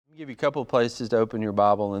give you a couple of places to open your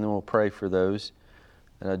Bible, and then we'll pray for those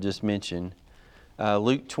that I just mentioned.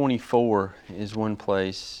 Luke 24 is one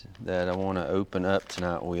place that I want to open up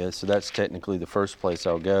tonight with. So that's technically the first place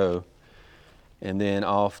I'll go. And then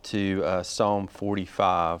off to Psalm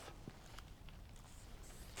 45,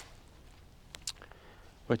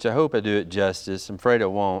 which I hope I do it justice. I'm afraid I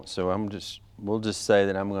won't, so we'll just say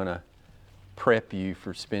that I'm going to prep you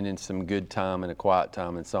for spending some good time and a quiet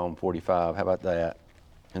time in Psalm 45. How about that?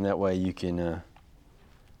 And that way you can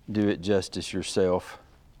do it justice yourself.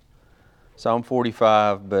 Psalm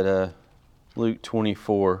 45, but Luke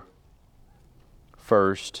 24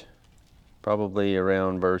 first, probably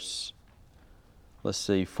around verse,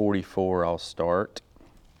 44 I'll start.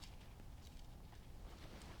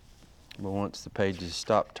 But once the pages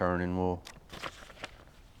stop turning, we'll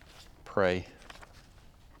pray.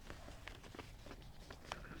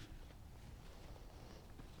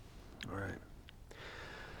 All right.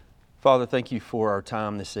 Father, thank you for our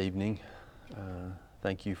time this evening.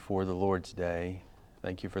 Thank you for the Lord's Day.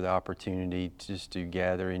 Thank you for the opportunity just to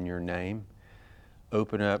gather in your name,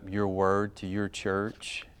 open up your word to your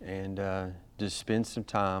church, and just spend some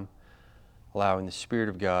time allowing the Spirit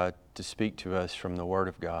of God to speak to us from the Word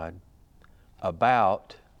of God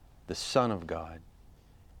about the Son of God,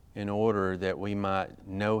 in order that we might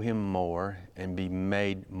know Him more and be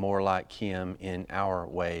made more like Him in our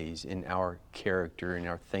ways, in our character, in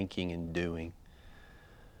our thinking and doing.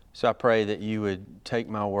 So I pray that you would take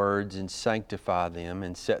my words and sanctify them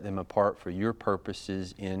and set them apart for your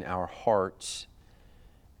purposes in our hearts,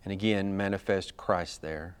 and again, manifest Christ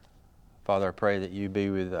there. Father, I pray that you be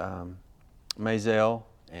with Maisel,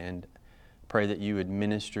 and pray that you would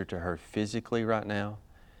minister to her physically right now,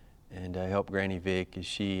 and help Granny Vic as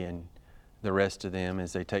she and the rest of them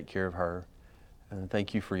as they take care of her.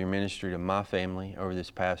 Thank you for your ministry to my family over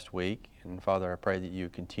this past week. And Father, I pray that you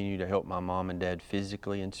continue to help my mom and dad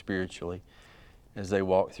physically and spiritually as they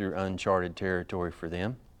walk through uncharted territory for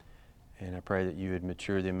them. And I pray that you would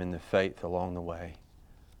mature them in the faith along the way.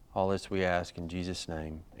 All this we ask in Jesus'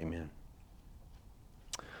 name. Amen.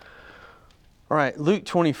 All right, Luke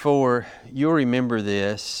 24, you'll remember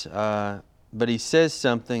this, but he says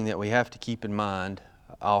something that we have to keep in mind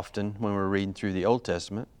often when we're reading through the Old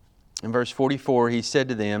Testament. In verse 44, he said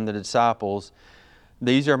to them, the disciples,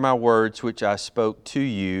 "These are my words which I spoke to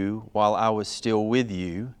you while I was still with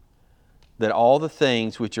you, that all the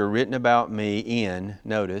things which are written about me in,"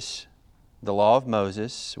 notice, the law of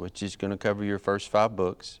Moses, which is going to cover your first 5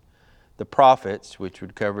 books, the prophets, which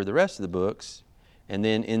would cover the rest of the books, and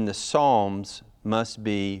then in the Psalms must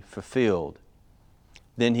be fulfilled.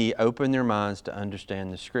 Then he opened their minds to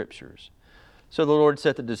understand the Scriptures. So the Lord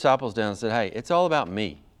set the disciples down and said, hey, it's all about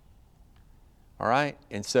me. All right?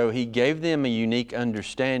 And so he gave them a unique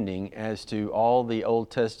understanding as to all the Old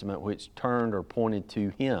Testament which turned or pointed to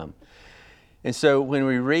him. And so when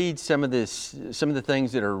we read some of the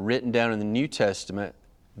things that are written down in the New Testament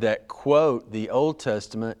that quote the Old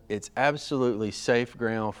Testament, it's absolutely safe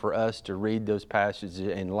ground for us to read those passages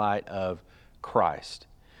in light of Christ.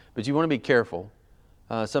 But you want to be careful.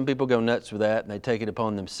 Some people go nuts with that and they take it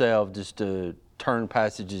upon themselves just to turn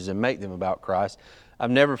passages and make them about Christ. I've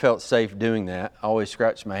never felt safe doing that. I always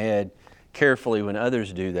scratch my head carefully when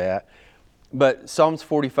others do that. But Psalms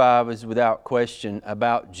 45 is without question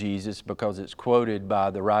about Jesus because it's quoted by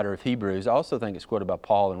the writer of Hebrews. I also think it's quoted by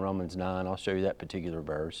Paul in Romans 9. I'll show you that particular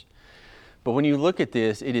verse. But when you look at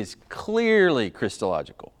this, it is clearly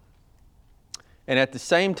Christological. And at the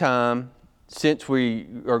same time, since we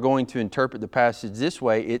are going to interpret the passage this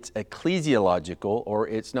way, it's ecclesiological, or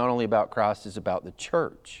it's not only about Christ, it's about the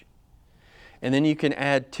church. And then you can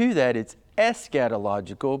add to that, it's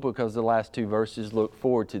eschatological, because the last 2 verses look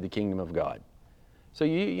forward to the kingdom of God. So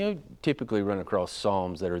you typically run across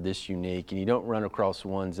Psalms that are this unique, and you don't run across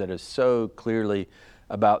ones that are so clearly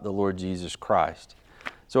about the Lord Jesus Christ.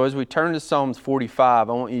 So as we turn to Psalms 45,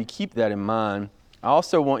 I want you to keep that in mind. I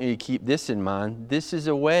also want you to keep this in mind. This is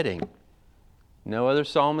a wedding. No other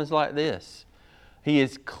psalm is like this. He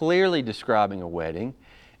is clearly describing a wedding.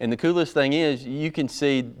 And the coolest thing is you can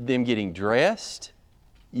see them getting dressed.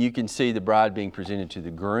 You can see the bride being presented to the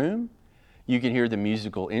groom. You can hear the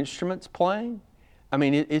musical instruments playing. I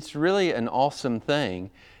mean, it's really an awesome thing.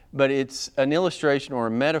 But it's an illustration or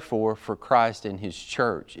a metaphor for Christ and His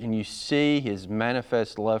church. And you see His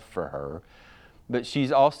manifest love for her. But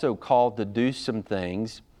she's also called to do some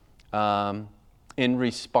things in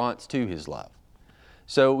response to His love.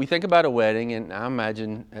 So we think about a wedding, and I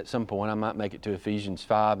imagine at some point I might make it to Ephesians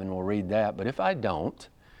 5 and we'll read that. But if I don't,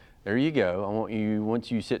 there you go. I want you,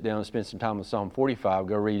 once you sit down and spend some time with Psalm 45,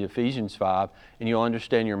 go read Ephesians 5 and you'll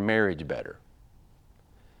understand your marriage better.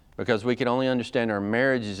 because we can only understand our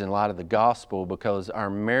marriages in light of the gospel because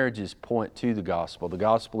our marriages point to the gospel. The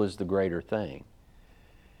gospel is the greater thing.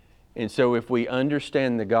 And so if we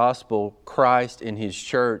understand the gospel, Christ and His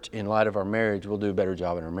church in light of our marriage, we'll do a better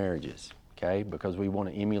job in our marriages, okay? Because we want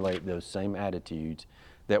to emulate those same attitudes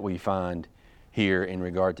that we find here in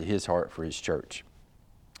regard to His heart for His church.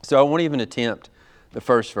 So I won't even attempt the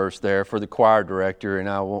first verse there for the choir director, and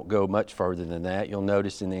I won't go much further than that. You'll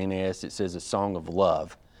notice in the NAS it says a song of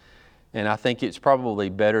love. And I think it's probably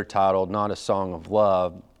better titled not a song of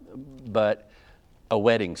love, but a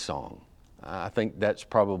wedding song. I think that's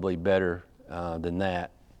probably better than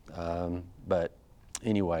that. But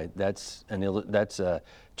anyway, that's a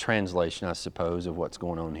translation, I suppose, of what's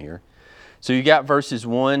going on here. So you got verses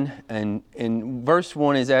 1, and verse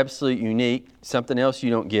 1 is absolutely unique, something else you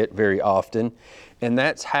don't get very often, and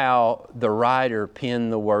that's how the writer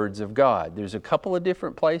penned the words of God. There's a couple of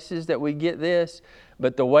different places that we get this,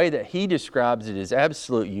 but the way that he describes it is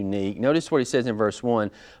absolutely unique. Notice what he says in verse 1,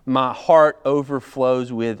 "My heart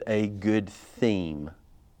overflows with a good theme."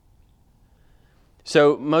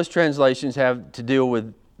 So most translations have to deal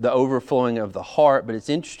with the overflowing of the heart, but it's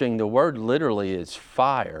interesting, the word literally is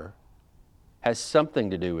fire, has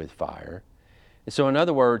something to do with fire. And so in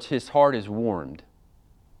other words, his heart is warmed.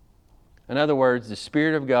 In other words, the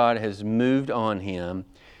Spirit of God has moved on him,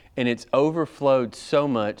 and it's overflowed so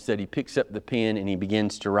much that he picks up the pen and he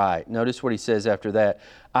begins to write. Notice what he says after that.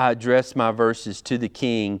 "I address my verses to the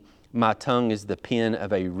king. My tongue is the pen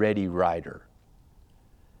of a ready writer."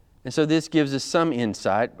 And so this gives us some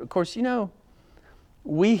insight. Of course,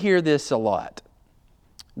 we hear this a lot,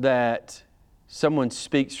 that someone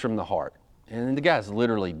speaks from the heart. And the guy's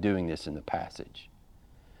literally doing this in the passage.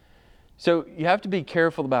 So you have to be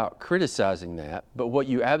careful about criticizing that, but what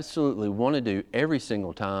you absolutely want to do every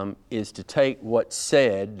single time is to take what's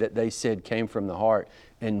said, that they said came from the heart,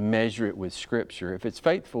 and measure it with Scripture. If it's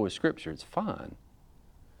faithful with Scripture, it's fine.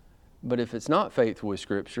 But if it's not faithful with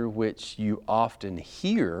Scripture, which you often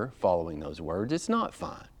hear following those words, it's not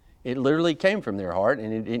fine. It literally came from their heart,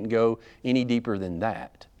 and it didn't go any deeper than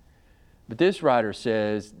that. But this writer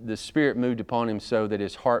says the Spirit moved upon him so that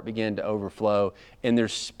his heart began to overflow. And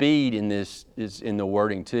there's speed in this, is in the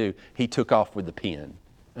wording too. He took off with the pen.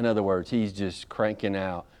 In other words, he's just cranking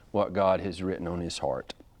out what God has written on his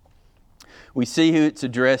heart. We see who it's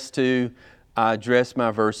addressed to. "I address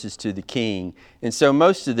my verses to the king." And so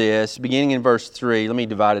most of this, beginning in verse 3, let me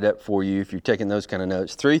divide it up for you if you're taking those kind of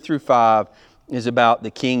notes. 3 through 5 is about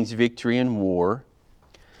the king's victory in war.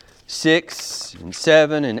 6 and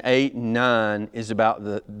 7 and 8 and 9 is about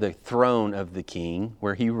the throne of the king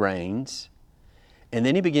where he reigns. And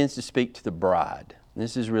then he begins to speak to the bride.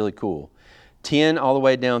 This is really cool. 10 all the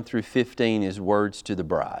way down through 15 is words to the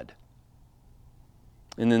bride.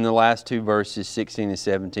 And then the last two verses, 16 and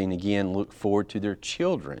 17, again, look forward to their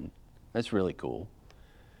children. That's really cool.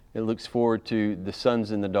 It looks forward to the sons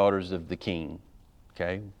and the daughters of the king.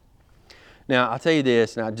 Okay? Now, I'll tell you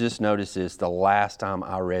this, and I just noticed this the last time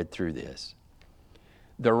I read through this.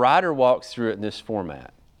 The writer walks through it in this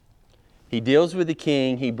format. He deals with the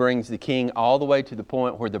king. He brings the king all the way to the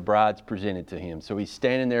point where the bride's presented to him. So he's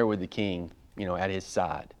standing there with the king, at his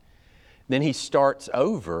side. Then he starts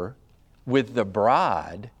over with the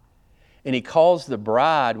bride, and he calls the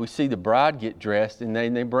bride. We see the bride get dressed, and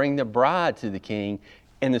they bring the bride to the king,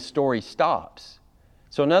 and the story stops.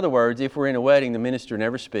 So in other words, if we're in a wedding, the minister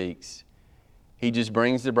never speaks. He just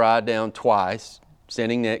brings the bride down twice,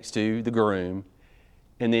 standing next to the groom,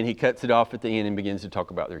 and then he cuts it off at the end and begins to talk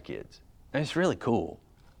about their kids. And it's really cool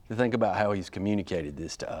to think about how he's communicated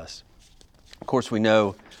this to us. Of course, we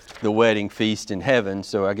know the wedding feast in heaven,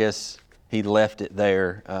 so I guess he left it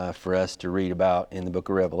there for us to read about in the book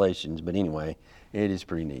of Revelations. But anyway, it is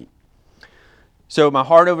pretty neat. So my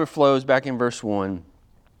heart overflows, back in verse 1.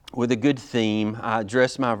 With a good theme. "I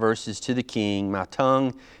address my verses to the king. My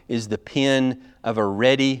tongue is the pen of a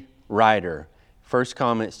ready writer." First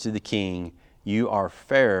comments to the king, "You are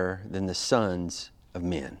fairer than the sons of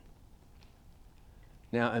men."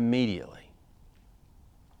 Now immediately,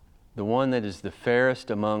 the one that is the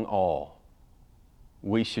fairest among all,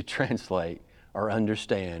 we should translate or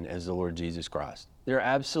understand as the Lord Jesus Christ. There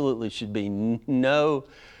absolutely should be no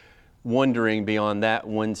wondering beyond that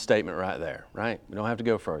one statement right there, right? We don't have to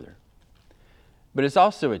go further. But it's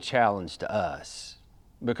also a challenge to us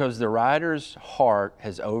because the writer's heart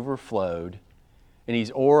has overflowed, and he's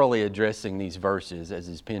orally addressing these verses as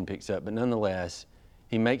his pen picks up. But nonetheless,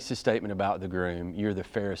 he makes a statement about the groom, "You're the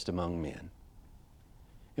fairest among men."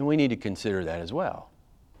 And we need to consider that as well.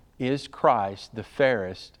 Is Christ the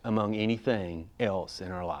fairest among anything else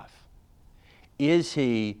in our life? Is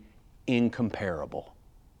he incomparable?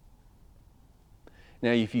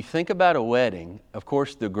 Now, if you think about a wedding, of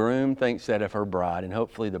course, the groom thinks that of her bride, and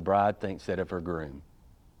hopefully the bride thinks that of her groom.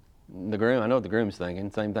 The groom, I know what the groom's thinking,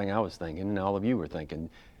 same thing I was thinking, and all of you were thinking.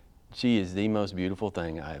 She is the most beautiful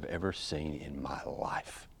thing I have ever seen in my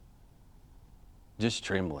life. Just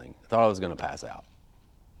trembling. I thought I was going to pass out.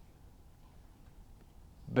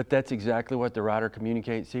 But that's exactly what the writer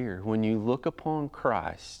communicates here. When you look upon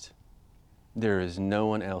Christ, there is no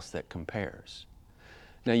one else that compares.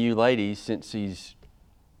 Now, you ladies, since he's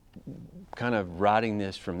kind of writing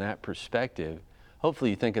this from that perspective,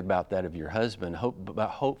 hopefully you think about that of your husband.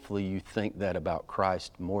 Hopefully you think that about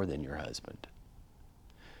Christ more than your husband.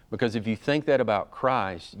 Because if you think that about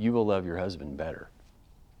Christ, you will love your husband better.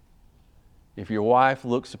 If your wife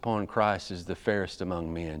looks upon Christ as the fairest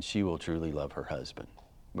among men, she will truly love her husband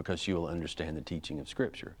because she will understand the teaching of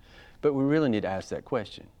Scripture. But we really need to ask that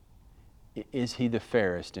question. Is he the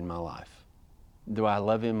fairest in my life? Do I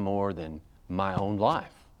love him more than my own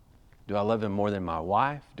life? Do I love him more than my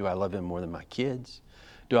wife? Do I love him more than my kids?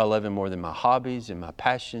 Do I love him more than my hobbies and my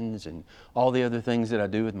passions and all the other things that I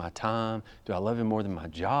do with my time? Do I love him more than my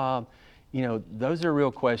job? You know, those are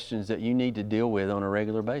real questions that you need to deal with on a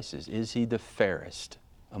regular basis. Is he the fairest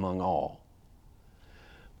among all?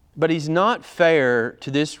 But he's not fair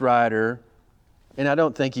to this writer, and I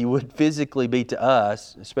don't think he would physically be to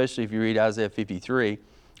us, especially if you read Isaiah 53.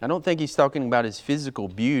 I don't think he's talking about his physical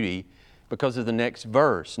beauty because of the next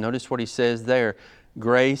verse. Notice what he says there.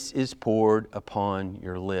 Grace is poured upon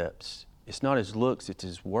your lips. It's not his looks, it's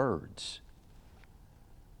his words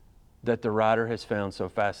that the writer has found so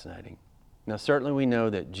fascinating. Now, certainly we know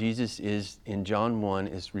that Jesus is, in John 1,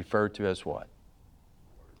 is referred to as what?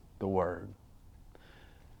 The Word.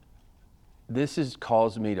 This has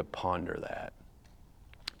caused me to ponder that.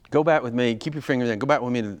 Go back with me, keep your finger there, go back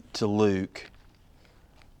with me to Luke.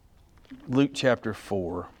 Luke chapter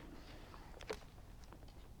 4.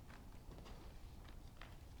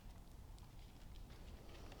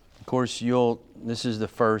 Of course, this is the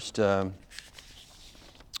first, I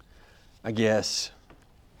guess,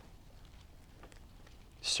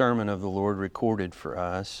 sermon of the Lord recorded for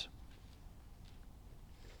us.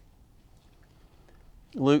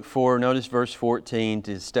 Luke 4, notice verse 14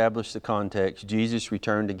 to establish the context. Jesus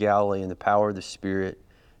returned to Galilee in the power of the Spirit.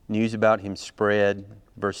 News about him spread.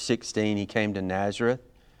 Verse 16, he came to Nazareth,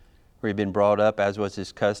 where he had been brought up, as was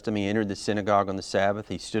his custom. He entered the synagogue on the Sabbath.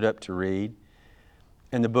 He stood up to read.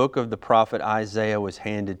 And the book of the prophet Isaiah was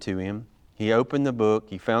handed to him. He opened the book.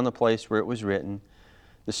 He found the place where it was written,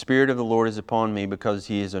 "The Spirit of the Lord is upon me, because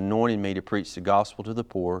He has anointed me to preach the gospel to the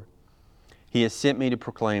poor. He has sent me to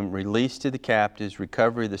proclaim release to the captives,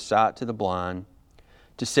 recovery of the sight to the blind,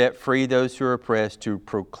 to set free those who are oppressed, to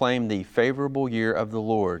proclaim the favorable year of the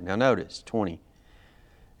Lord." Now notice, 20.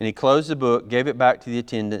 And he closed the book, gave it back to the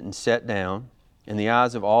attendant, and sat down. And the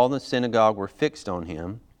eyes of all in the synagogue were fixed on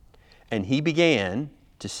him. And he began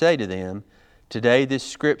to say to them, "Today this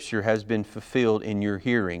scripture has been fulfilled in your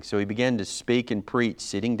hearing." So he began to speak and preach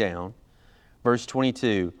sitting down. Verse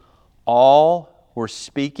 22, all were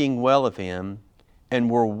speaking well of him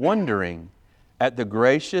and were wondering at the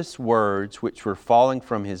gracious words which were falling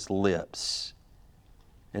from his lips.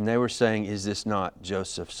 And they were saying, "Is this not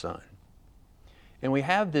Joseph's son?" And we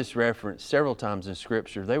have this reference several times in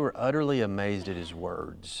Scripture. They were utterly amazed at his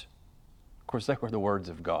words. Of course, they were the words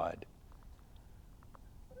of God.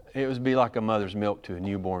 It would be like a mother's milk to a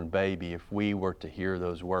newborn baby if we were to hear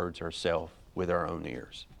those words ourselves with our own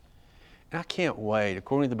ears. And I can't wait.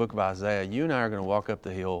 According to the book of Isaiah, you and I are going to walk up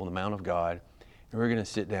the hill on the Mount of God, and we're going to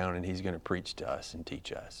sit down and He's going to preach to us and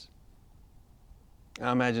teach us.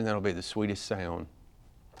 I imagine that'll be the sweetest sound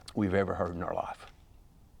we've ever heard in our life.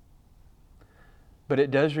 But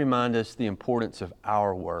it does remind us the importance of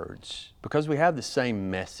our words. Because we have the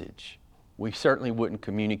same message, we certainly wouldn't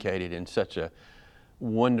communicate it in such a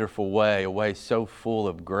wonderful way, a way so full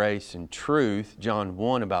of grace and truth, John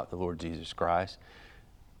 1 about the Lord Jesus Christ.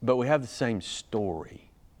 But we have the same story.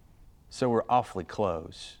 So we're awfully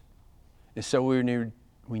close. And so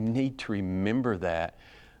we need to remember that.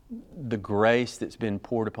 The grace that's been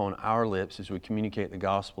poured upon our lips as we communicate the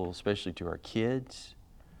gospel, especially to our kids,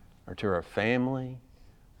 or to our family,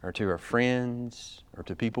 or to our friends, or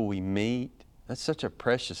to people we meet. That's such a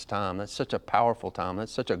precious time. That's such a powerful time.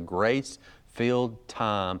 That's such a grace-filled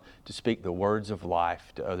time to speak the words of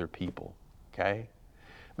life to other people. Okay?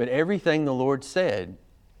 But everything the Lord said,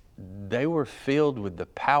 they were filled with the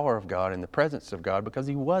power of God and the presence of God because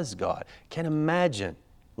He was God. Can't imagine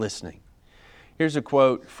listening. Here's a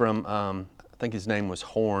quote from, I think his name was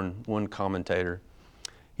Horn, one commentator.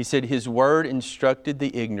 He said, "His word instructed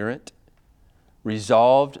the ignorant,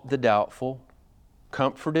 resolved the doubtful,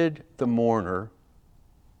 comforted the mourner,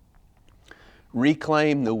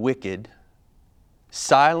 reclaimed the wicked,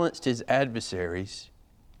 silenced his adversaries,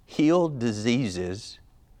 healed diseases,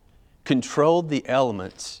 controlled the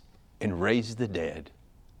elements, and raised the dead.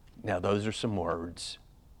 Now those are some words.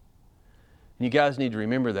 And you guys need to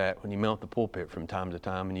remember that when you mount the pulpit from time to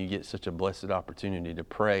time and you get such a blessed opportunity to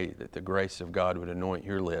pray that the grace of God would anoint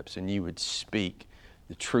your lips and you would speak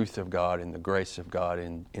the truth of God and the grace of God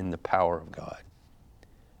in the power of God.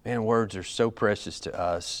 Man, words are so precious to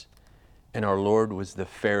us. And our Lord was the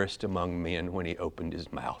fairest among men when He opened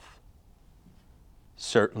His mouth.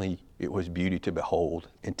 Certainly it was beauty to behold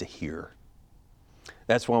and to hear.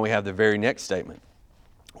 That's why we have the very next statement,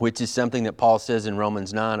 which is something that Paul says in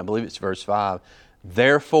Romans 9, I believe it's verse 5.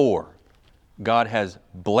 Therefore, God has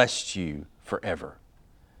blessed you forever.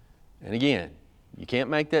 And again, you can't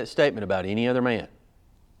make that statement about any other man.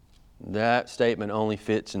 That statement only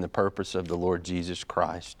fits in the purpose of the Lord Jesus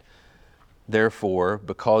Christ. Therefore,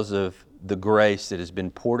 because of the grace that has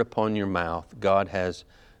been poured upon your mouth, God has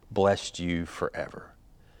blessed you forever.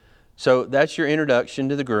 So that's your introduction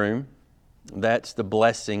to the groom. That's the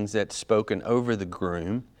blessings that's spoken over the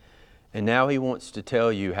groom. And now he wants to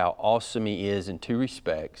tell you how awesome he is in two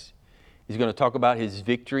respects. He's going to talk about his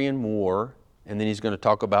victory in war, and then he's going to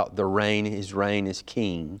talk about his reign as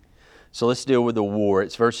king. So let's deal with the war.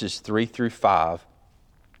 It's verses 3 through 5.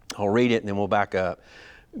 I'll read it and then we'll back up.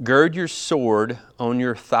 Gird your sword on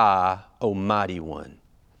your thigh, O mighty one,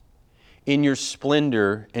 in your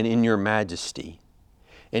splendor and in your majesty.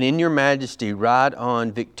 And in your majesty ride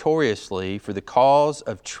on victoriously for the cause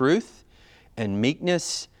of truth and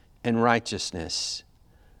meekness and righteousness.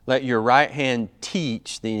 Let your right hand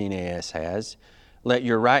teach, the NAS has, let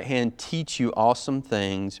your right hand teach you awesome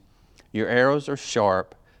things. Your arrows are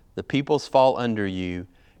sharp. The peoples fall under you.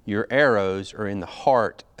 Your arrows are in the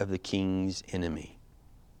heart of the king's enemy.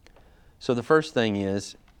 So the first thing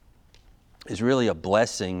is really a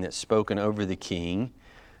blessing that's spoken over the king,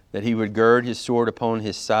 that he would gird his sword upon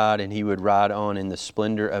his side and he would ride on in the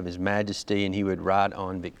splendor of his majesty and he would ride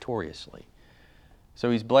on victoriously.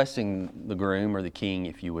 So he's blessing the groom, or the king,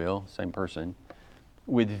 if you will, same person,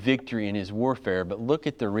 with victory in his warfare. But look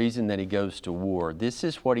at the reason that he goes to war. This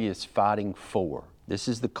is what he is fighting for. This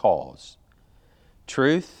is the cause.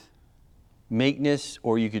 Truth, meekness,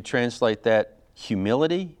 or you could translate that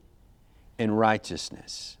humility, and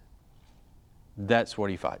righteousness. That's what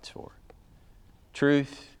he fights for.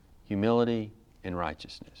 Truth, humility, and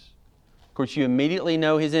righteousness. Of course, you immediately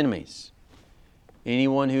know his enemies.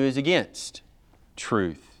 Anyone who is against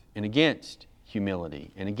truth and against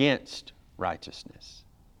humility and against righteousness.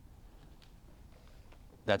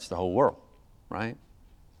 That's the whole world, right?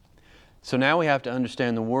 So now we have to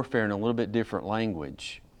understand the warfare in a little bit different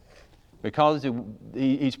language. Because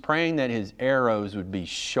he's praying that his arrows would be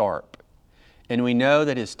sharp. And we know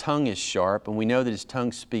that his tongue is sharp, and we know that his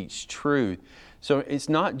tongue speaks truth. So it's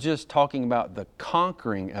not just talking about the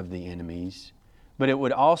conquering of the enemies, but it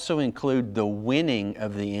would also include the winning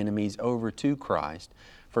of the enemies over to Christ.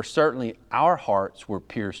 For certainly our hearts were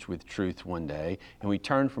pierced with truth one day, and we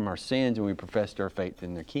turned from our sins and we professed our faith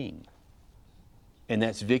in the King. And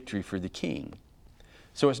that's victory for the King.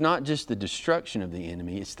 So it's not just the destruction of the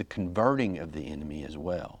enemy, it's the converting of the enemy as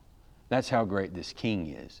well. That's how great this King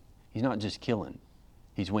is. He's not just killing,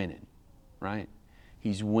 he's winning, right?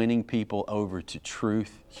 He's winning people over to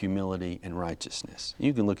truth, humility, and righteousness.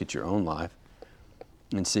 You can look at your own life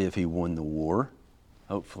and see if he won the war.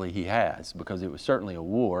 Hopefully he has, because it was certainly a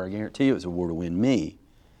war. I guarantee you it was a war to win me.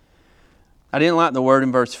 I didn't like the word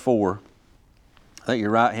in verse 4. Let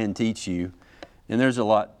your right hand teach you. And there's a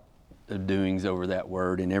lot of doings over that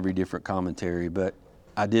word in every different commentary, but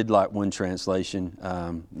I did like one translation.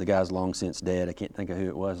 The guy's long since dead. I can't think of who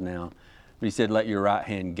it was now. But he said, let your right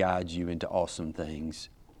hand guide you into awesome things.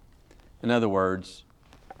 In other words,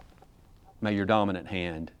 may your dominant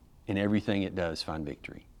hand in everything it does find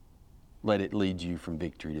victory. Let it lead you from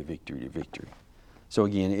victory to victory to victory. So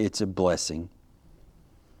again, it's a blessing.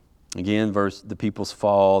 Again, the peoples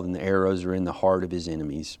fall and the arrows are in the heart of his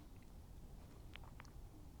enemies.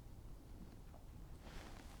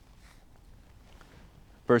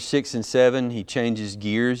 Verse 6 and 7, he changes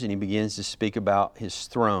gears and he begins to speak about his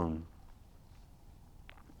throne.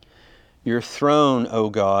 Your throne, O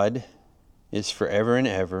God, is forever and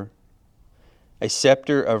ever. A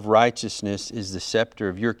scepter of righteousness is the scepter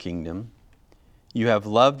of your kingdom. You have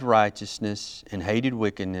loved righteousness and hated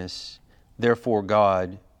wickedness. Therefore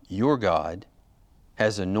God, your God,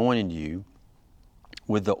 has anointed you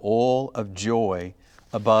with the oil of joy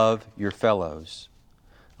above your fellows.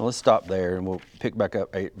 Now let's stop there and we'll pick back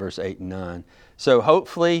up verse 8 and 9. So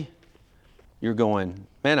hopefully you're going,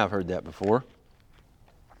 man, I've heard that before.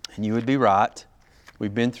 And you would be right.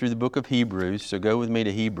 We've been through the book of Hebrews, so go with me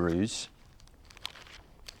to Hebrews.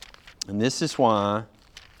 And this is why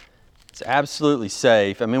it's absolutely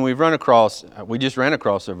safe. I mean, we just ran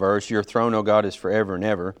across a verse, your throne, O God, is forever and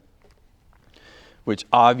ever, which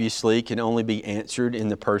obviously can only be answered in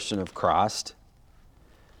the person of Christ.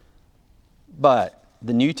 But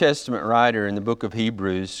the New Testament writer in the book of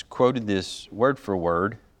Hebrews quoted this word for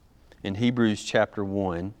word in Hebrews chapter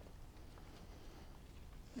 1.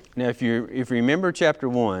 Now, if you remember chapter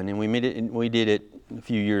 1, and we did it a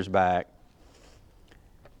few years back,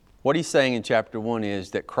 what he's saying in chapter 1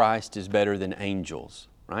 is that Christ is better than angels,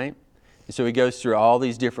 right? And so he goes through all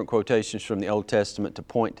these different quotations from the Old Testament to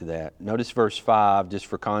point to that. Notice verse 5, just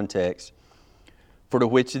for context. For to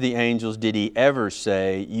which of the angels did he ever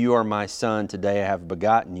say, you are my son, today I have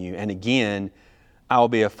begotten you, and again, I will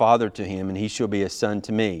be a father to him, and he shall be a son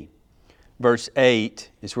to me. Verse 8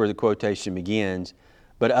 is where the quotation begins.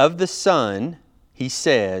 But of the Son, he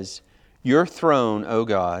says, your throne, O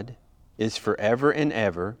God, is forever and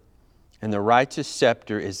ever, and the righteous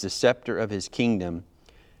scepter is the scepter of his kingdom.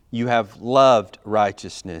 You have loved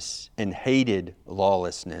righteousness and hated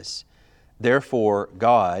lawlessness. Therefore,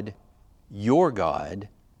 God, your God,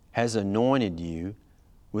 has anointed you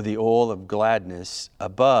with the oil of gladness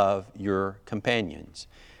above your companions.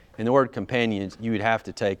 And the word companions, you would have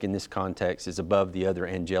to take in this context as above the other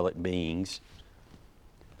angelic beings.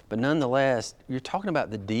 But nonetheless, you're talking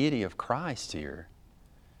about the deity of Christ here.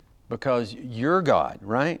 Because you're God,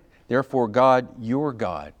 right? Therefore, God, your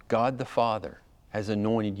God, God the Father, has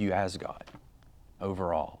anointed you as God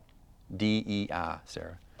overall. D-E-I,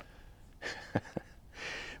 Sarah.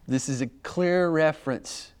 This is a clear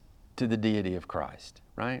reference to the deity of Christ,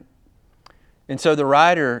 right? And so the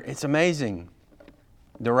writer, it's amazing.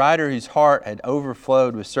 The writer whose heart had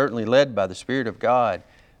overflowed was certainly led by the Spirit of God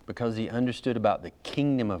because he understood about the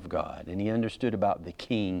kingdom of God and he understood about the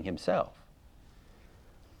King himself.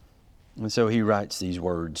 And so he writes these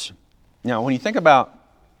words. Now, when you think about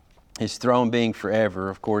his throne being forever,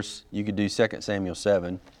 of course, you could do 2 Samuel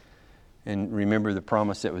 7 and remember the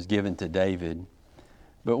promise that was given to David.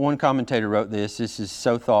 But one commentator wrote this is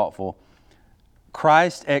so thoughtful.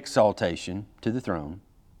 Christ's exaltation to the throne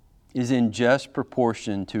is in just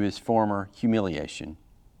proportion to his former humiliation.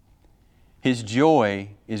 His joy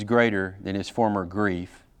is greater than his former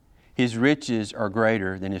grief. His riches are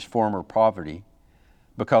greater than his former poverty.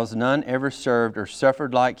 Because none ever served or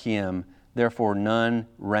suffered like him, therefore none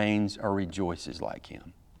reigns or rejoices like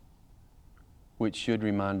him. Which should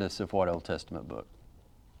remind us of what Old Testament book?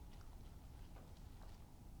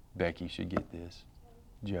 Becky should get this.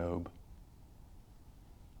 Job.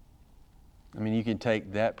 I mean, you can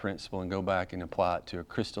take that principle and go back and apply it to a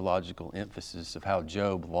Christological emphasis of how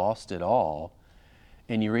Job lost it all.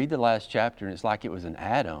 And you read the last chapter and it's like it was an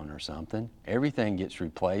add-on or something. Everything gets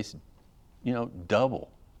replaced,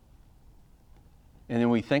 double. And then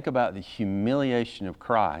we think about the humiliation of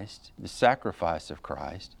Christ, the sacrifice of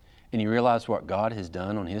Christ, and you realize what God has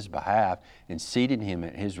done on his behalf and seated him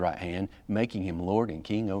at his right hand, making him Lord and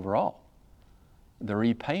King over all. The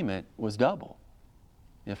repayment was double,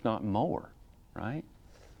 if not more, right?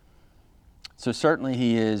 So certainly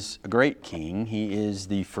he is a great king. He is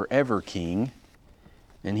the forever king.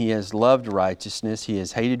 And he has loved righteousness. He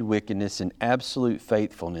has hated wickedness and absolute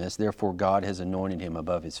faithfulness. Therefore, God has anointed him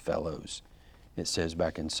above his fellows. It says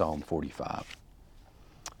back in Psalm 45.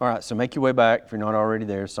 All right, so make your way back if you're not already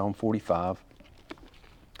there, Psalm 45.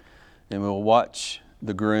 And we'll watch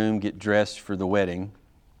the groom get dressed for the wedding.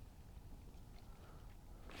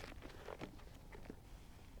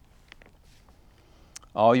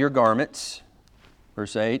 All your garments,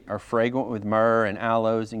 verse 8, are fragrant with myrrh and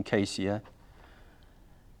aloes and cassia.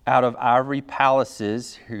 Out of ivory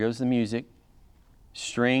palaces, here goes the music,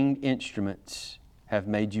 stringed instruments have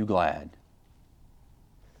made you glad.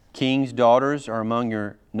 King's daughters are among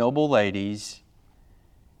your noble ladies.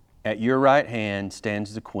 At your right hand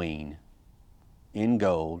stands the queen in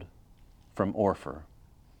gold from Ophir.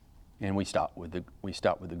 And we stop with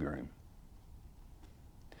the groom.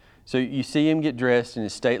 So you see him get dressed in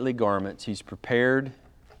his stately garments. He's prepared.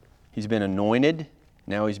 He's been anointed.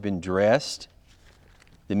 Now he's been dressed.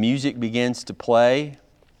 The music begins to play.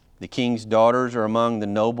 The king's daughters are among the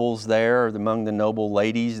nobles there, or among the noble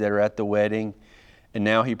ladies that are at the wedding. And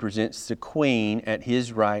now he presents the queen at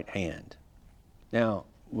his right hand. Now,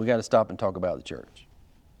 we got to stop and talk about the church.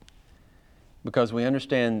 Because we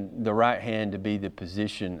understand the right hand to be the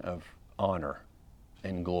position of honor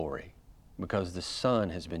and glory. Because the Son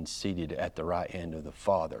has been seated at the right hand of the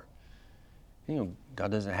Father.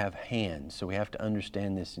 God doesn't have hands, so we have to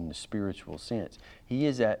understand this in the spiritual sense. He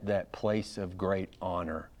is at that place of great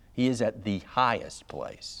honor He is at the highest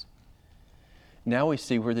place. Now we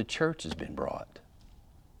see where the church has been brought.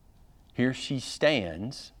 Here she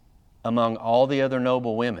stands among all the other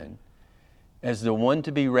noble women as the one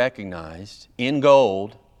to be recognized in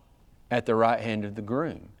gold at the right hand of the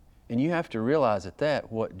groom. And you have to realize at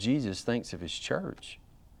that what Jesus thinks of His church.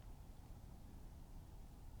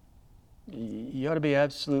 You ought to be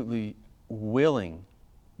absolutely willing,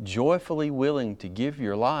 joyfully willing to give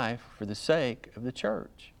your life for the sake of the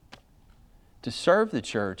church. To serve the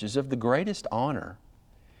church is of the greatest honor.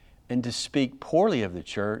 And to speak poorly of the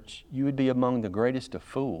church, you would be among the greatest of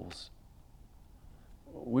fools.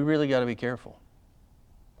 We really got to be careful.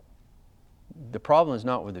 The problem is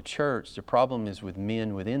not with the church. The problem is with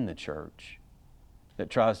men within the church that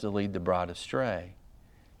tries to lead the bride astray.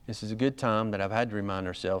 This is a good time that I've had to remind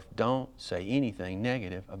ourselves, don't say anything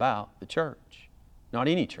negative about the church. Not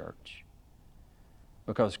any church.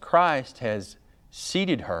 Because Christ has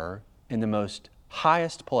seated her in the most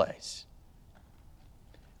highest place,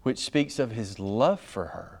 which speaks of His love for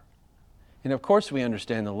her. And of course we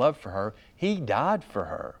understand the love for her. He died for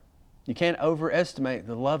her. You can't overestimate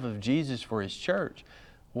the love of Jesus for His church.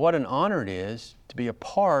 What an honor it is to be a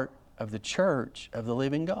part of the church of the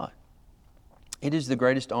living God. It is the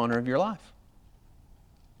greatest honor of your life.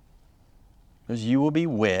 Because you will be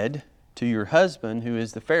wed to your husband who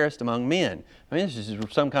is the fairest among men. I mean, this is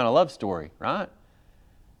some kind of love story, right?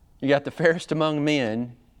 You got the fairest among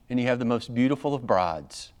men, and you have the most beautiful of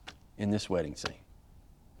brides in this wedding scene.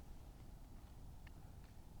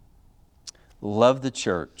 Love the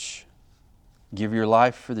church. Give your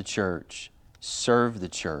life for the church. Serve the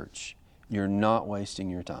church. You're not wasting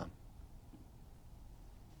your time.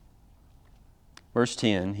 Verse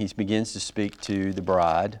 10, he begins to speak to the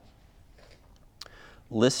bride.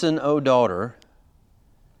 Listen, O daughter,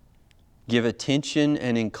 give attention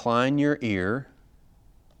and incline your ear.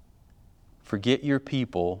 Forget your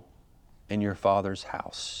people and your father's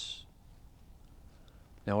house.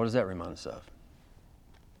 Now, what does that remind us of?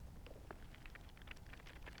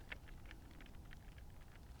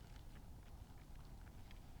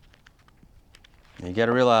 Now, you got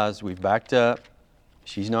to realize we've backed up.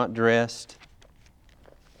 She's not dressed.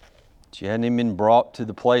 She hadn't even been brought to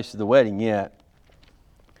the place of the wedding yet.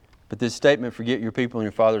 But this statement, forget your people and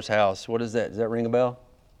your father's house, what is that? Does that ring a bell?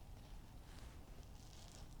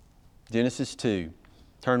 Genesis 2.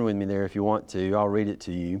 Turn with me there if you want to. I'll read it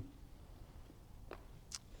to you.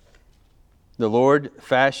 The Lord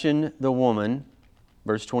fashioned the woman,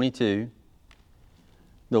 verse 22.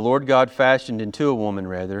 The Lord God fashioned into a woman,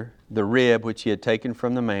 the rib which He had taken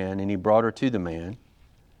from the man, and He brought her to the man.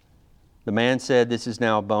 The man said, this is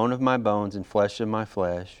now a bone of my bones and flesh of my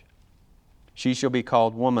flesh. She shall be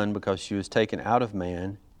called woman because she was taken out of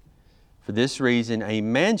man. For this reason, a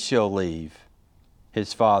man shall leave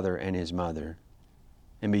his father and his mother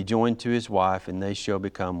and be joined to his wife, and they shall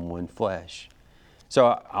become one flesh. So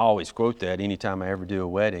I always quote that anytime I ever do a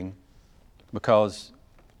wedding, because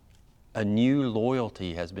a new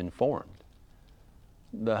loyalty has been formed.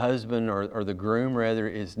 The husband or the groom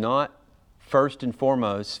is not first and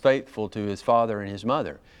foremost faithful to his father and his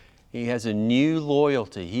mother. He has a new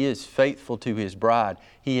loyalty. He is faithful to his bride.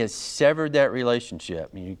 He has severed that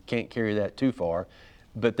relationship. You can't carry that too far,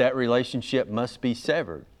 but that relationship must be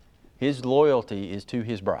severed. His loyalty is to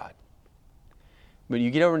his bride. But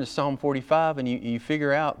you get over into Psalm 45 and you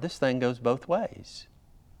figure out this thing goes both ways.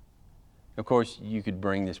 Of course, you could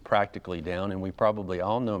bring this practically down, and we probably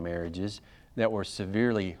all know marriages that were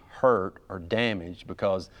severely hurt or damaged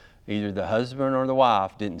because either the husband or the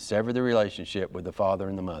wife didn't sever the relationship with the father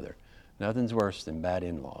and the mother. Nothing's worse than bad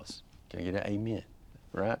in-laws. Can I get an amen?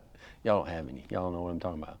 Right? Y'all don't have any. Y'all don't know what I'm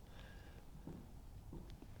talking about.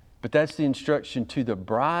 But that's the instruction to the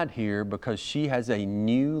bride here, because she has a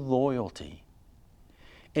new loyalty.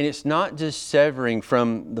 And it's not just severing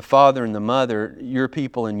from the father and the mother, your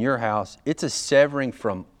people in your house. It's a severing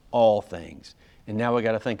from all things. And now we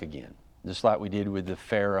got to think again, just like we did with the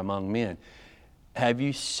fair among men. Have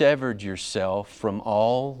you severed yourself from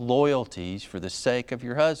all loyalties for the sake of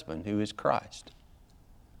your husband, who is Christ?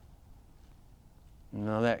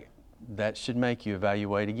 No, that should make you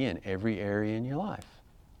evaluate again every area in your life.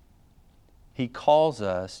 He calls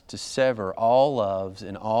us to sever all loves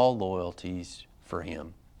and all loyalties for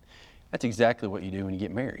Him. That's exactly what you do when you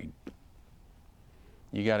get married.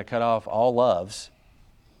 You got to cut off all loves,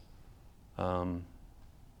 all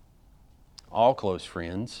close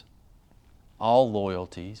friends, all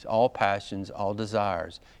loyalties, all passions, all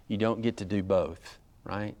desires. You don't get to do both,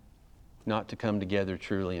 right? Not to come together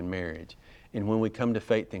truly in marriage. And when we come to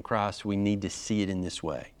faith in Christ, we need to see it in this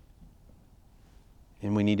way.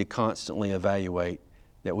 And we need to constantly evaluate,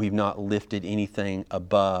 that we've not lifted anything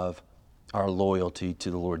above our loyalty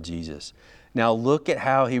to the Lord Jesus. Now look at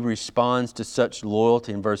how he responds to such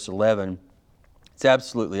loyalty in verse 11. It's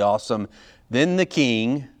absolutely awesome. Then the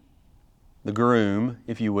king, the groom,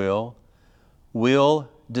 if you will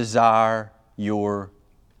desire your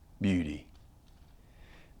beauty.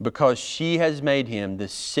 Because she has made him the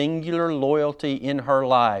singular loyalty in her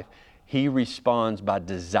life, he responds by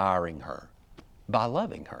desiring her, by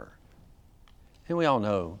loving her. And we all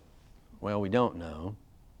know, well, we don't know.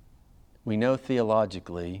 We know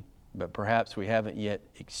theologically, but perhaps we haven't yet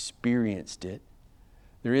experienced it.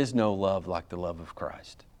 There is no love like the love of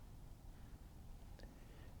Christ.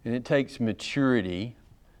 And it takes maturity,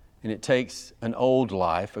 and it takes an old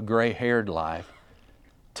life, a gray-haired life,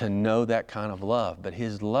 to know that kind of love. But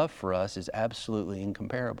His love for us is absolutely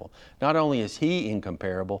incomparable. Not only is He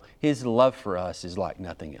incomparable, His love for us is like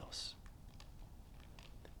nothing else.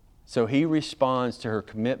 So He responds to her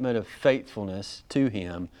commitment of faithfulness to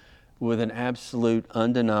Him with an absolute,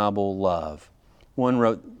 undeniable love.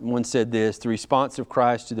 One said this: the response of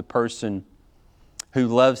Christ to the person who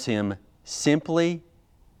loves Him simply,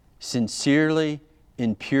 sincerely,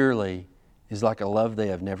 and purely is like a love they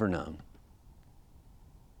have never known.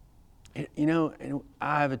 You know,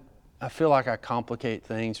 I feel like I complicate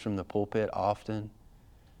things from the pulpit often,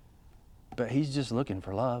 but He's just looking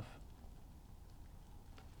for love.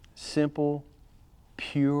 Simple,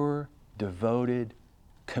 pure, devoted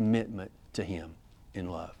commitment to Him in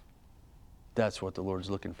love. That's what the Lord's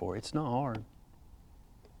looking for. It's not hard.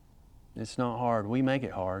 It's not hard. We make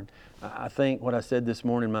it hard. I think what I said this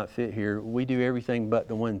morning might fit here. We do everything but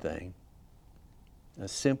the one thing. A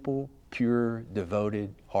simple, pure,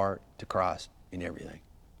 devoted heart to Christ in everything.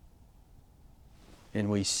 And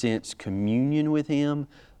we sense communion with Him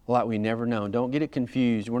like we never known. Don't get it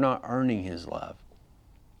confused. We're not earning His love.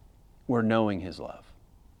 We're knowing His love.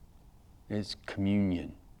 It's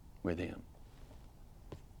communion with Him.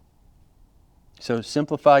 So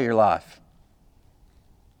simplify your life.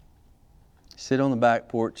 Sit on the back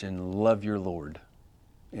porch and love your Lord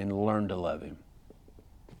and learn to love Him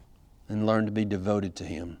and learn to be devoted to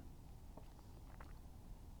Him.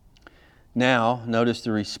 Now, notice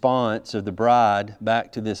the response of the bride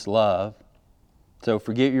back to this love. So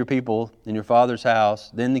forget your people in your father's house,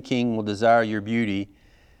 then the king will desire your beauty.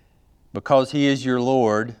 Because He is your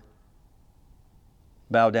Lord,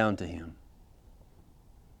 bow down to Him.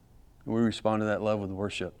 We respond to that love with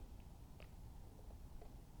worship.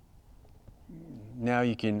 Now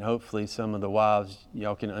you can, hopefully, some of the wives,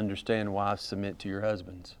 y'all can understand why submit to your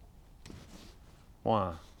husbands.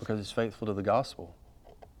 Why? Because it's faithful to the gospel.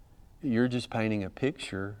 You're just painting a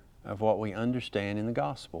picture of what we understand in the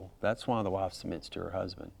gospel. That's why the wife submits to her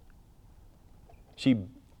husband. She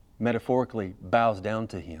metaphorically bows down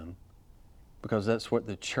to him because that's what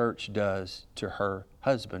the church does to her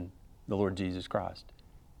husband, the Lord Jesus Christ.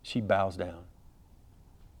 She bows down.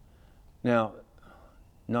 Now,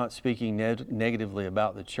 not speaking negatively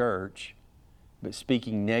about the church, but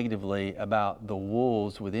speaking negatively about the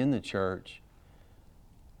wolves within the church,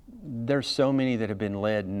 there's so many that have been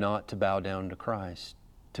led not to bow down to Christ,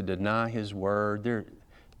 to deny His word.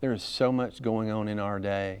 There is so much going on in our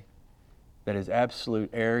day that is absolute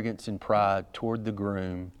arrogance and pride toward the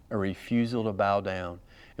groom, a refusal to bow down.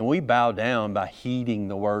 And we bow down by heeding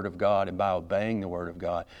the Word of God and by obeying the Word of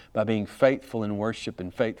God, by being faithful in worship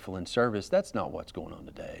and faithful in service. That's not what's going on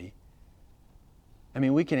today. I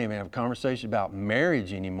mean, we can't even have a conversation about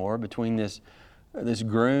marriage anymore between this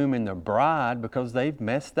groom and the bride because they've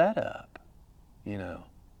messed that up. You know,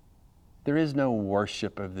 there is no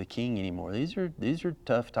worship of the King anymore. These are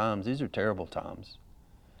tough times. These are terrible times.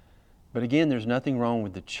 But again, there's nothing wrong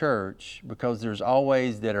with the church because there's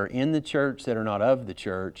always that are in the church that are not of the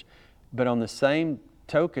church. But on the same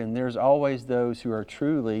token, there's always those who are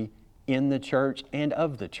truly in the church and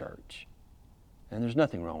of the church. And there's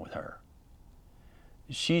nothing wrong with her.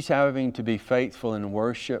 She's having to be faithful and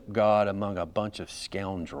worship God among a bunch of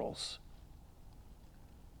scoundrels.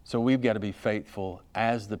 So we've got to be faithful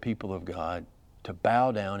as the people of God to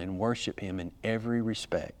bow down and worship Him in every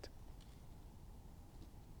respect.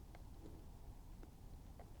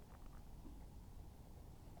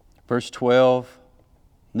 Verse 12,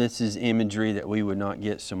 this is imagery that we would not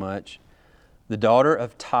get so much. The daughter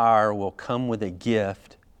of Tyre will come with a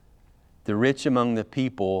gift. The rich among the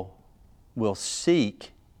people will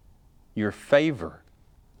seek your favor.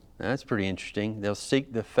 Now, that's pretty interesting. They'll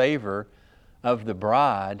seek the favor of the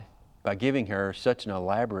bride by giving her such an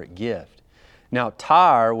elaborate gift. Now,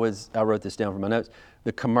 Tyre was, I wrote this down from my notes,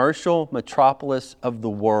 the commercial metropolis of the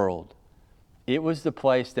world. It was the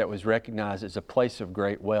place that was recognized as a place of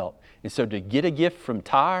great wealth. And so to get a gift from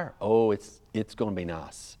Tyre, oh, it's going to be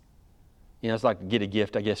nice. You know, it's like to get a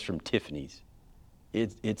gift, I guess, from Tiffany's.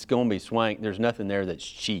 It's going to be swank. There's nothing there that's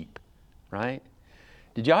cheap, right?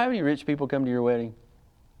 Did y'all have any rich people come to your wedding?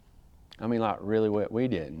 I mean, like really, we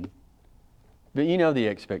didn't. But you know the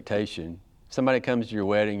expectation. Somebody comes to your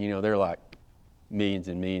wedding, you know, they're like millions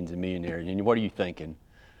and millions and millionaires. And what are you thinking?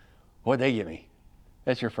 What'd they get me?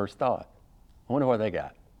 That's your first thought. I wonder what they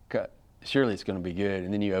got. Surely it's going to be good.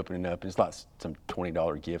 And then you open it up, and it's like some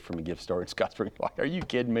 $20 gift from a gift store in Scottsburg. Like, are you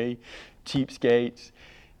kidding me? Cheapskates.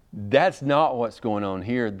 That's not what's going on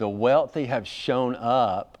here. The wealthy have shown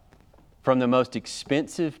up from the most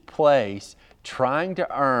expensive place, trying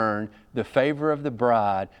to earn the favor of the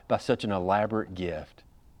bride by such an elaborate gift.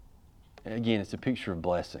 And again, it's a picture of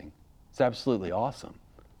blessing. It's absolutely awesome.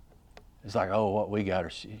 It's like, oh, what we got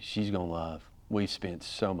her, she's going to love. We've spent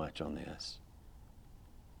so much on this.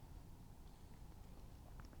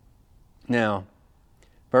 Now,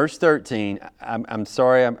 verse 13, I'm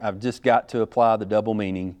sorry, I've just got to apply the double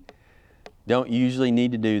meaning. Don't usually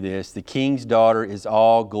need to do this. The king's daughter is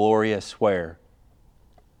all glorious where?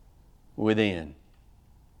 Within.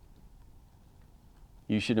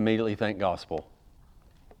 You should immediately think gospel.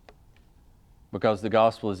 Because the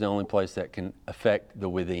gospel is the only place that can affect the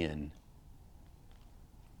within.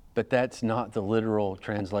 But that's not the literal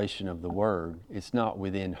translation of the word. It's not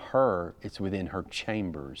within her, it's within her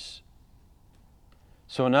chambers.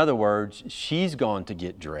 So in other words, she's gone to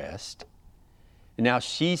get dressed. And now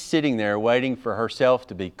she's sitting there waiting for herself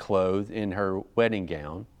to be clothed in her wedding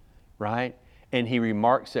gown, right? And he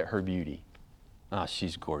remarks at her beauty. Ah,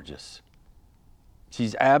 she's gorgeous.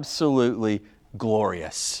 She's absolutely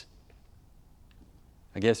glorious.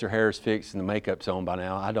 I guess her hair is fixed and the makeup's on by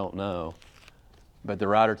now. I don't know. But the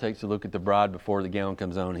writer takes a look at the bride before the gown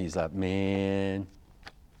comes on. And he's like, man,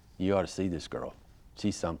 you ought to see this girl.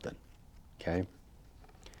 She's something. Okay?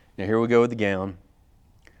 Now here we go with the gown.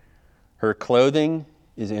 Her clothing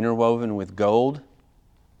is interwoven with gold.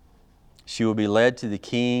 She will be led to the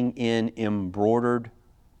king in embroidered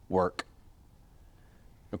work.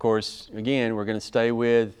 Of course, again, we're going to stay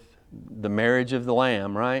with the marriage of the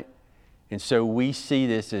Lamb, right? And so we see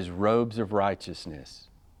this as robes of righteousness.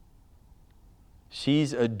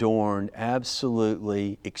 She's adorned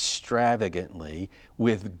absolutely extravagantly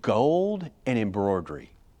with gold and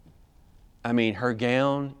embroidery. I mean, her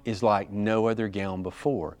gown is like no other gown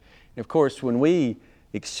before. And of course, when we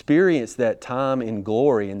experience that time in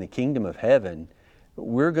glory in the kingdom of heaven,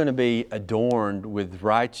 we're going to be adorned with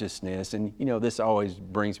righteousness. And you know, this always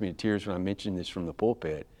brings me to tears when I mention this from the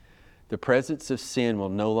pulpit. The presence of sin will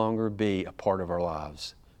no longer be a part of our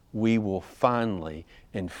lives. We will finally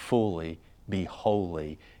and fully be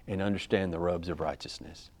holy and understand the robes of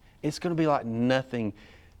righteousness. It's going to be like nothing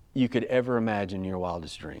you could ever imagine in your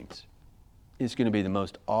wildest dreams. It's going to be the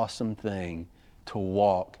most awesome thing to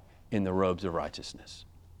walk in the robes of righteousness.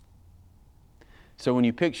 So when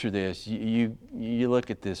you picture this, you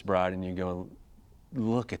look at this bride and you go,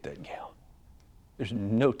 look at that gown. There's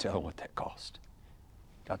no telling what that cost.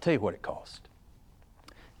 I'll tell you what it cost.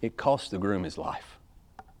 It cost the groom his life.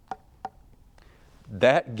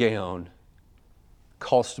 That gown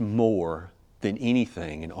cost more than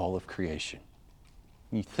anything in all of creation.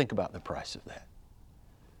 You think about the price of that.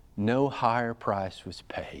 No higher price was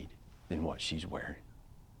paid than what she's wearing.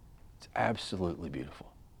 It's absolutely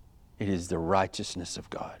beautiful. It is the righteousness of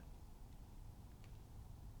God.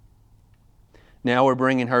 Now we're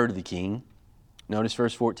bringing her to the king. Notice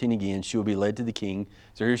verse 14 again. She will be led to the king.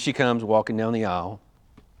 So here she comes walking down the aisle.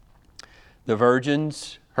 The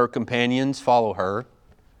virgins, her companions, follow her.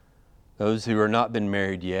 Those who are not been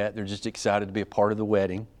married yet, they're just excited to be a part of the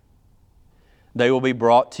wedding. They will be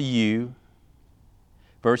brought to you.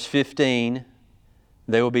 Verse 15,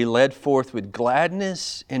 they will be led forth with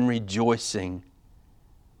gladness and rejoicing,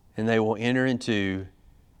 and they will enter into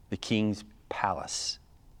the king's palace.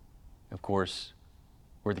 Of course,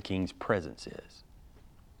 where the king's presence is.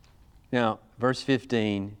 Now, verse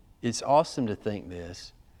 15, it's awesome to think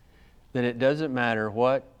this, that it doesn't matter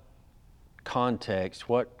what context,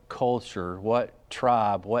 what culture, what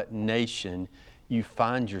tribe, what nation you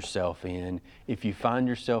find yourself in. If you find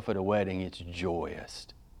yourself at a wedding, it's joyous.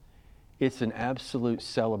 It's an absolute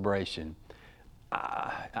celebration.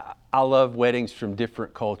 I love weddings from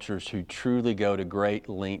different cultures who truly go to great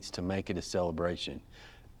lengths to make it a celebration,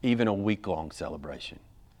 even a week-long celebration.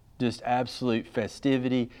 Just absolute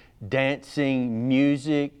festivity, dancing,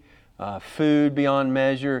 music, food beyond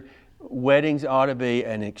measure. Weddings ought to be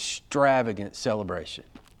an extravagant celebration.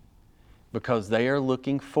 because they are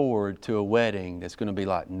looking forward to a wedding that's going to be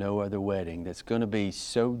like no other wedding, that's going to be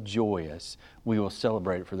so joyous, we will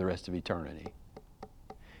celebrate it for the rest of eternity.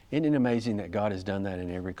 Isn't it amazing that God has done that in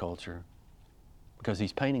every culture? Because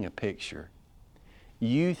He's painting a picture.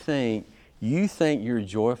 You think you're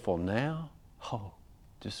joyful now? Oh,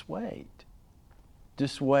 just wait.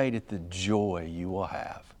 Just wait at the joy you will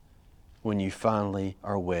have when you finally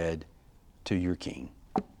are wed to your King.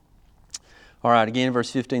 All right, again,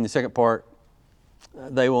 verse 15, the second part,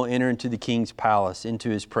 they will enter into the King's palace, into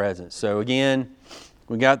His presence. So again,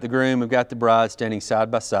 we got the groom, we've got the bride standing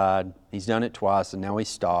side by side. He's done it twice, and now he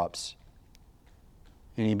stops.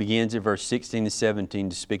 And he begins at verse 16 to 17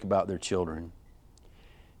 to speak about their children.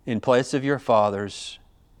 In place of your fathers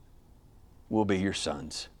will be your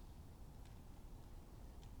sons.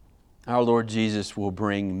 Our Lord Jesus will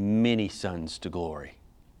bring many sons to glory,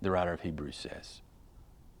 the writer of Hebrews says.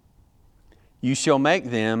 You shall make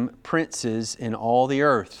them princes in all the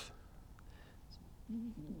earth.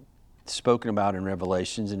 Spoken about in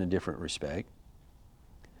Revelations in a different respect.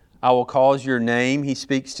 I will cause your name, he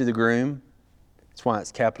speaks to the groom. That's why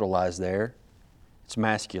it's capitalized there. It's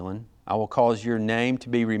masculine. I will cause your name to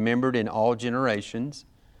be remembered in all generations,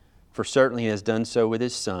 for certainly he has done so with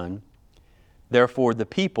his Son. Therefore the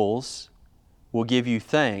peoples will give you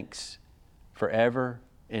thanks forever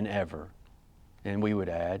and ever. And we would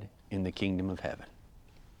add, in the kingdom of heaven.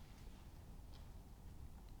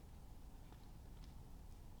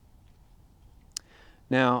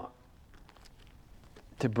 Now,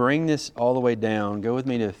 to bring this all the way down, go with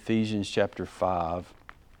me to Ephesians chapter 5.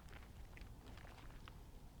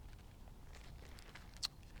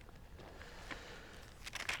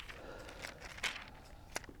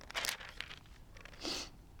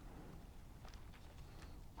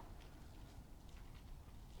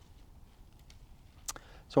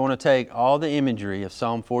 So I want to take all the imagery of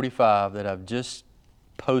Psalm 45 that I've just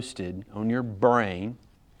posted on your brain,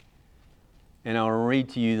 and I want to read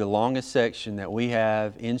to you the longest section that we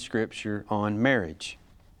have in Scripture on marriage.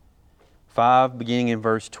 5, beginning in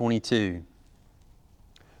verse 22.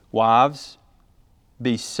 Wives,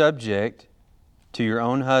 be subject to your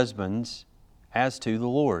own husbands as to the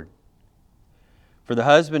Lord. For the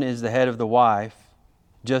husband is the head of the wife,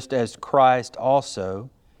 just as Christ also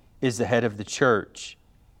is the head of the church,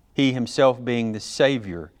 He Himself being the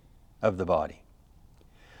Savior of the body.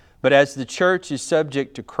 But as the church is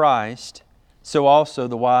subject to Christ, so also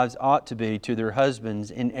the wives ought to be to their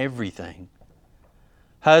husbands in everything.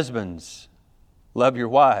 Husbands, love your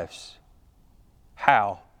wives.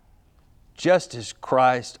 How? Just as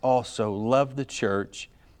Christ also loved the church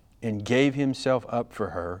and gave Himself up for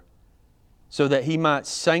her, so that He might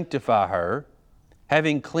sanctify her,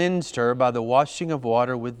 having cleansed her by the washing of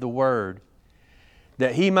water with the Word,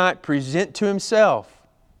 that He might present to Himself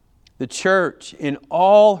the church in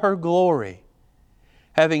all her glory,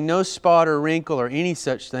 having no spot or wrinkle or any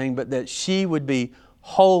such thing, but that she would be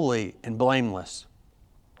holy and blameless.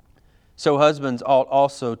 So husbands ought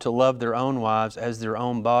also to love their own wives as their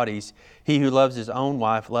own bodies. He who loves his own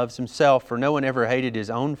wife loves himself, for no one ever hated his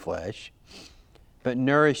own flesh, but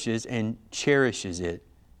nourishes and cherishes it,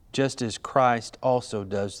 just as Christ also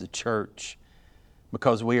does the church,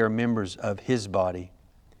 because we are members of His body.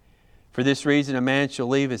 For this reason a man shall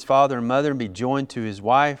leave his father and mother and be joined to his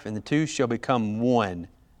wife, and the two shall become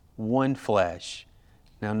one flesh.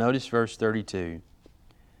 Now notice verse 32.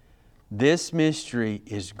 This mystery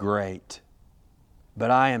is great,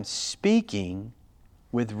 but I am speaking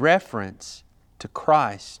with reference to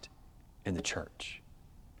Christ and the church.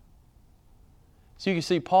 So you can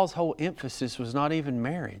see Paul's whole emphasis was not even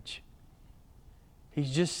marriage.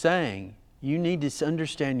 He's just saying you need to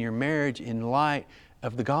understand your marriage in light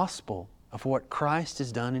of the gospel, of what Christ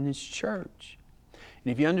has done in His church.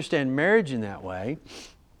 And if you understand marriage in that way,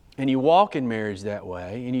 and you walk in marriage that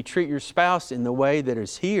way, and you treat your spouse in the way that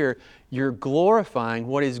is here, you're glorifying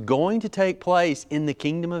what is going to take place in the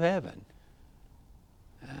kingdom of heaven.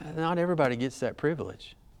 Not everybody gets that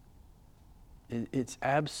privilege. It's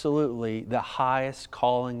absolutely the highest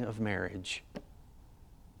calling of marriage,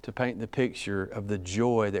 to paint the picture of the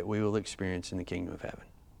joy that we will experience in the kingdom of heaven.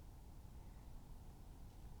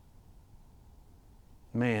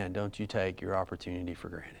 Man, don't you take your opportunity for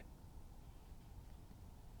granted.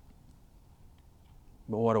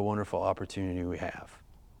 But what a wonderful opportunity we have.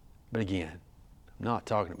 But again, I'm not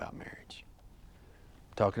talking about marriage.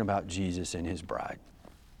 I'm talking about Jesus and His bride.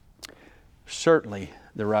 Certainly,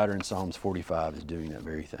 the writer in Psalms 45 is doing that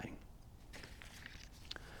very thing.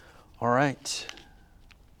 All right.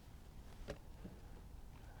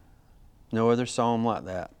 No other psalm like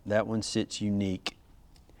that. That one sits unique.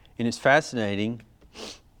 And it's fascinating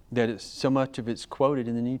that so much of it's quoted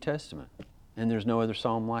in the New Testament, and there's no other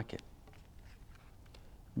psalm like it.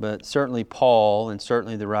 But certainly Paul, and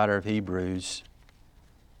certainly the writer of Hebrews,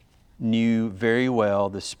 knew very well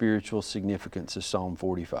the spiritual significance of Psalm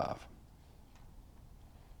 45.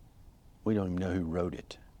 We don't even know who wrote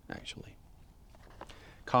it, actually.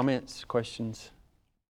 Comments, questions?